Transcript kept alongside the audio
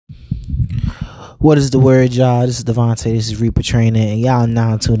What is the word, y'all? This is Devontae. This is Reaper Trainer, and y'all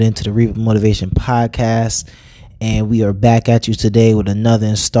now tuned into the Reaper Motivation Podcast. And we are back at you today with another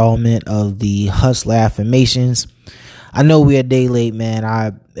installment of the Hustler Affirmations. I know we're a day late,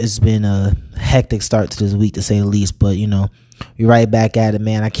 man. It's been a hectic start to this week, to say the least. But, we're right back at it,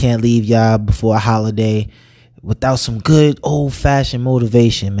 man. I can't leave y'all before a holiday without some good old-fashioned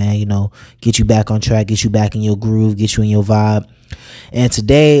motivation, man. Get you back on track, get you back in your groove, get you in your vibe. And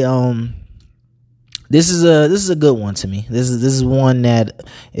today, This is a good one to me. This is one that,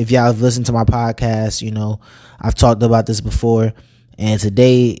 if y'all have listened to my podcast, I've talked about this before. And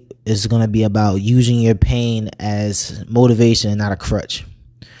today is going to be about using your pain as motivation and not a crutch.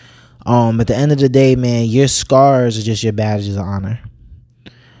 At the end of the day, man, your scars are just your badges of honor,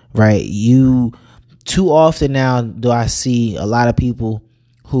 right? Too often now do I see a lot of people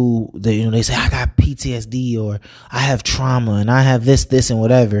who they say, I got PTSD, or I have trauma, and I have this and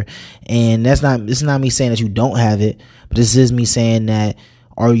whatever. And this is not me saying that you don't have it, but this is me saying that,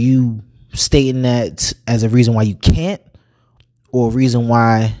 are you stating that as a reason why you can't, or a reason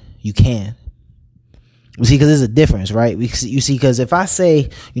why you can? You see, because there's a difference, right? You see, because if I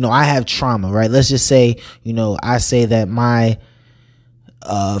say, I have trauma, right? Let's just say, I say that my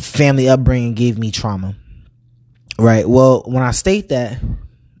family upbringing gave me trauma, right? Well, when I state that,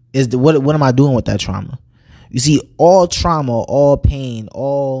 what am I doing with that trauma? You see, all trauma, all pain,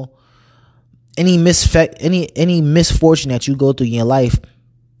 any misfortune that you go through in your life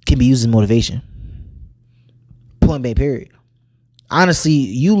can be used as motivation. Point blank, period. Honestly,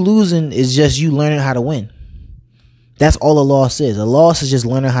 you losing is just you learning how to win. That's all a loss is. A loss is just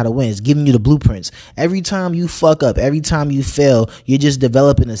learning how to win. It's giving you the blueprints. Every time you fuck up, every time you fail, you're just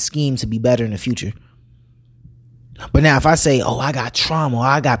developing a scheme to be better in the future. But now if I say, I got trauma, or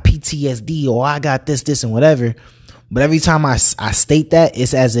I got PTSD, or I got this and whatever, but every time I state that,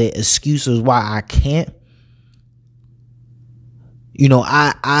 it's as an excuse as why I can't.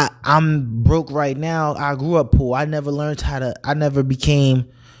 I'm broke right now. I grew up poor. I never learned how to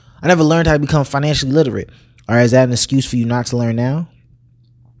become financially literate. All right, is that an excuse for you not to learn now?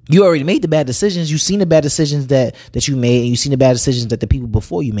 You already made the bad decisions. You've seen the bad decisions that you made, and you've seen the bad decisions that the people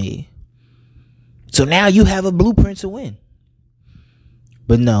before you made. So now you have a blueprint to win.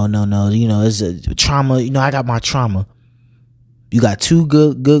 But no. It's a trauma. I got my trauma. You got two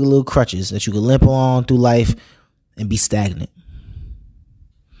good little crutches that you can limp along through life and be stagnant.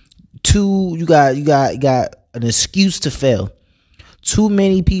 Two, you got an excuse to fail. Too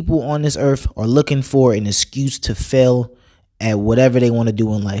many people on this earth are looking for an excuse to fail at whatever they want to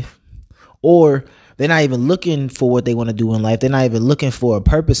do in life. Or they're not even looking for what they want to do in life. They're not even looking for a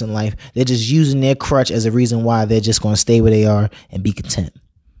purpose in life. They're just using their crutch as a reason why they're just going to stay where they are and be content.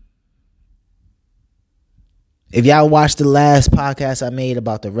 If y'all watched the last podcast I made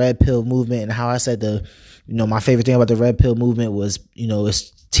about the red pill movement and how I said my favorite thing about the red pill movement was,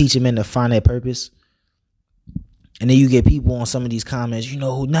 it's teaching men to find their purpose. And then you get people on some of these comments,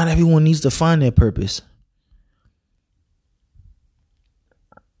 not everyone needs to find their purpose.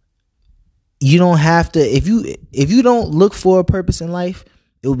 You don't have to, if you don't look for a purpose in life,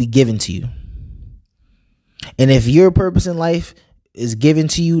 it will be given to you. And if your purpose in life is given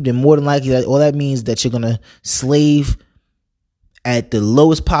to you, then more than likely all that means that you're going to slave at the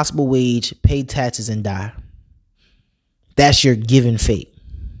lowest possible wage, pay taxes, and die. That's your given fate.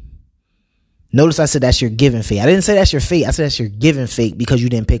 Notice I said that's your given fate. I didn't say that's your fate. I said that's your given fate because you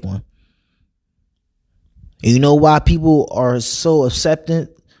didn't pick one. And you know why people are so accepting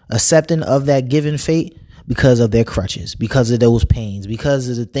of that given fate? Because of their crutches, because of those pains, because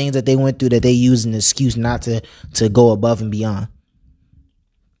of the things that they went through that they use an excuse not to go above and beyond.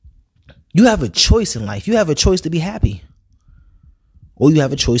 You have a choice in life. You have a choice to be happy, or you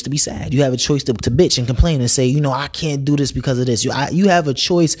have a choice to be sad. You have a choice to bitch and complain and say, I can't do this because of this. You have a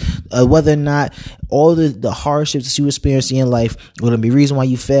choice whether or not all the hardships that you experience in life are going to be the reason why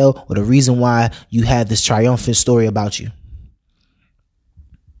you fail, or the reason why you had this triumphant story about you.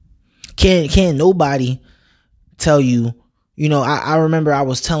 Can't nobody tell you, I remember I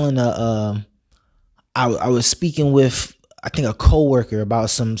was telling I was speaking with, I think, a coworker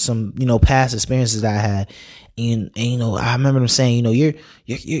about some past experiences that I had. And I remember them saying, you're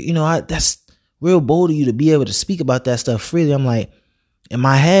that's real bold of you to be able to speak about that stuff freely. I'm like, in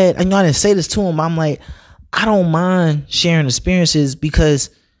my head, I didn't say this to him. I'm like, I don't mind sharing experiences because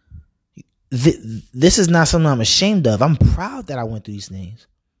this is not something I'm ashamed of. I'm proud that I went through these things.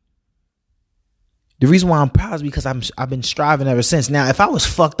 The reason why I'm proud is because I've been striving ever since. Now, if I was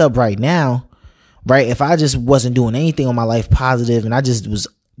fucked up right now, right, if I just wasn't doing anything in my life positive and I just was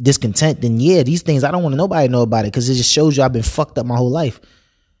discontent, then yeah, these things, I don't want nobody to know about it because it just shows you I've been fucked up my whole life.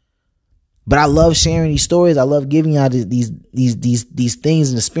 But I love sharing these stories. I love giving y'all these things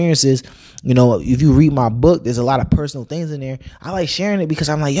and experiences. You know, if you read my book, there's a lot of personal things in there. I like sharing it because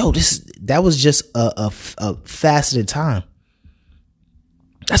I'm like, yo, that was just a facet in time.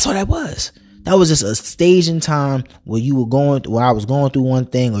 That's all that was. That was just a stage in time where I was going through one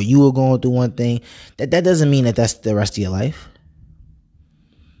thing or you were going through one thing. That doesn't mean that that's the rest of your life.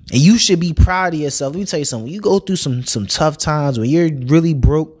 And you should be proud of yourself. Let me tell you something. When you go through some tough times, when you're really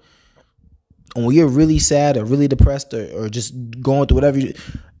broke, and when you're really sad or really depressed or just going through whatever, it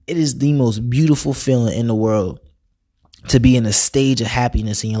is the most beautiful feeling in the world to be in a stage of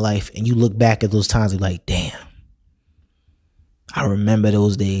happiness in your life. And you look back at those times and you're like, damn, I remember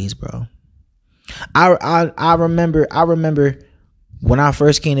those days, bro. I remember when I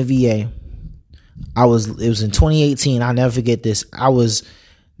first came to VA, it was in 2018. I'll never forget this.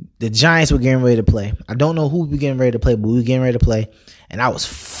 The Giants were getting ready to play. I don't know who we were getting ready to play, but we were getting ready to play. And I was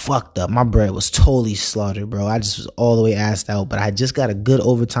fucked up. My bread was totally slaughtered, bro. I just was all the way assed out. But I just got a good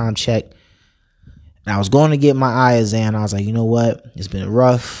overtime check. And I was going to get my eye exam. I was like, you know what? It's been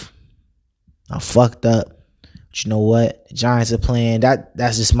rough. I'm fucked up. But you know what? The Giants are playing.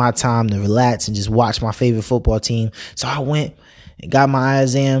 That's just my time to relax and just watch my favorite football team. So I went and got my eye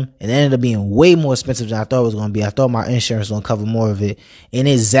exam. And it ended up being way more expensive than I thought it was going to be. I thought my insurance was going to cover more of it. And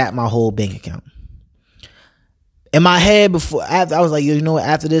it zapped my whole bank account. In my head, after I was like, you know what,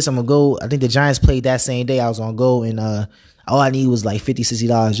 after this, I'm going to go. I think the Giants played that same day. I was going to go and all I need was like $50,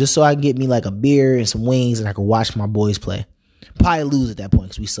 $60 just so I can get me like a beer and some wings and I could watch my boys play. Probably lose at that point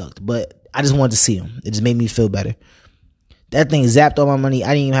because we sucked. But I just wanted to see them. It just made me feel better. That thing zapped all my money.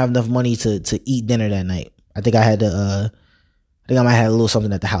 I didn't even have enough money to eat dinner that night. I think I had to, I might have a little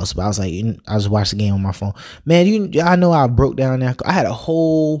something at the house. But I was like, I just watched the game on my phone. Man, I know I broke down there. I had a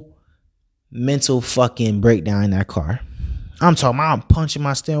whole mental fucking breakdown in that car. I'm talking about I'm punching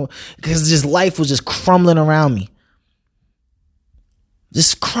my steering wheel because just life was just crumbling around me.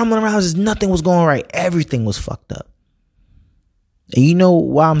 Just crumbling around. Just nothing was going right. Everything was fucked up. And you know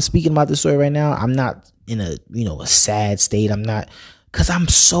why I'm speaking about this story right now? I'm not in a sad state. I'm not, because I'm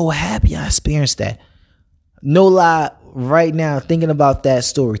so happy I experienced that. No lie, right now, thinking about that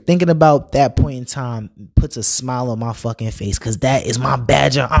story, thinking about that point in time puts a smile on my fucking face because that is my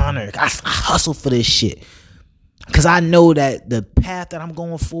badge of honor. I hustle for this shit because I know that the path that I'm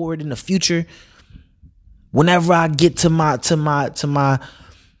going forward in the future, whenever I get to my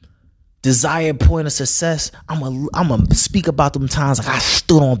desired point of success, I'm gonna speak about them times like I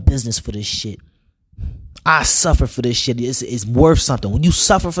stood on business for this shit. I suffer for this shit. It's worth something. When you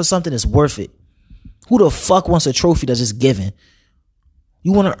suffer for something, it's worth it. Who the fuck wants a trophy that's just given?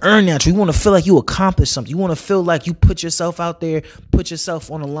 You want to earn that. You want to feel like you accomplished something. You want to feel like you put yourself out there, put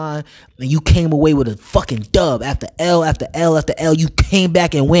yourself on the line, and you came away with a fucking dub after L after L after L. You came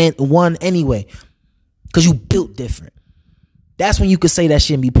back and won anyway because you built different. That's when you could say that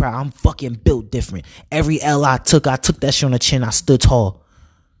shit and be proud. I'm fucking built different. Every L I took that shit on the chin. I stood tall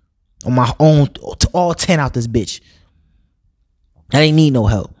on my own, all 10 out this bitch. I didn't need no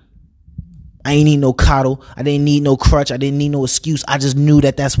help. I ain't need no coddle. I didn't need no crutch. I didn't need no excuse. I just knew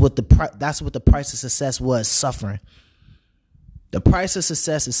that's what the price of success was, suffering. The price of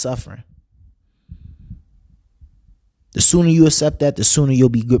success is suffering. The sooner you accept that, the sooner you'll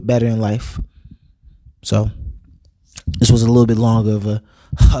be better in life. So this was a little bit longer of a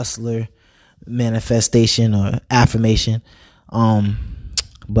hustler manifestation or affirmation.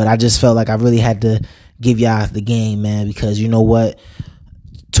 But I just felt like I really had to give y'all the game, man, because you know what?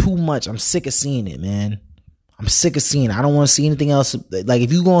 Too much. I'm sick of seeing it, man. I'm sick of seeing it. I don't want to see anything else. Like,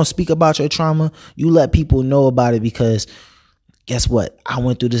 if you're going to speak about your trauma, you let people know about it, because guess what? I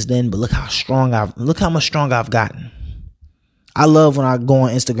went through this then, but look how much stronger I've gotten. I love when I go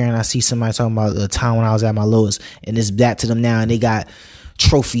on Instagram and I see somebody talking about the time when I was at my lowest, and it's back to them now, and they got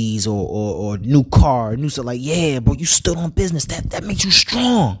trophies or new car, new stuff. Like, yeah, bro, you stood on business. That makes you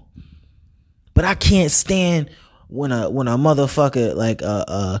strong. But I can't stand when a motherfucker like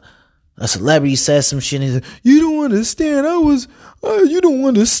a celebrity says some shit and he's like, you don't understand. You don't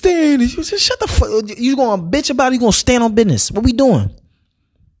understand. You say, shut the fuck. You gonna bitch about it? You gonna stand on business? What we doing?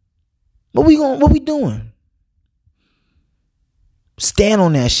 What we doing? Stand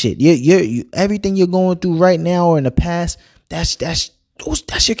on that shit. You everything you're going through right now or in the past, that's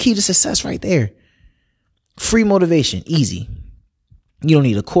your key to success right there. Free motivation, easy. You don't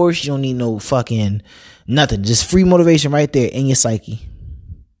need a course. You don't need no fucking nothing. Just free motivation right there in your psyche.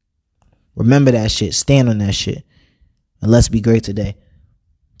 Remember that shit. Stand on that shit. And let's be great today.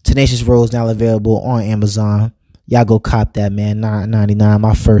 Tenacious Rose now available on Amazon. Y'all go cop that, man. $9.99.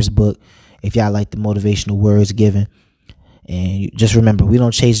 My first book. If y'all like the motivational words given. And just remember, we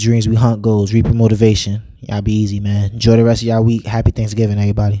don't chase dreams, we hunt goals. Reap your motivation. Y'all be easy, man. Enjoy the rest of y'all week. Happy Thanksgiving,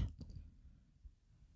 everybody.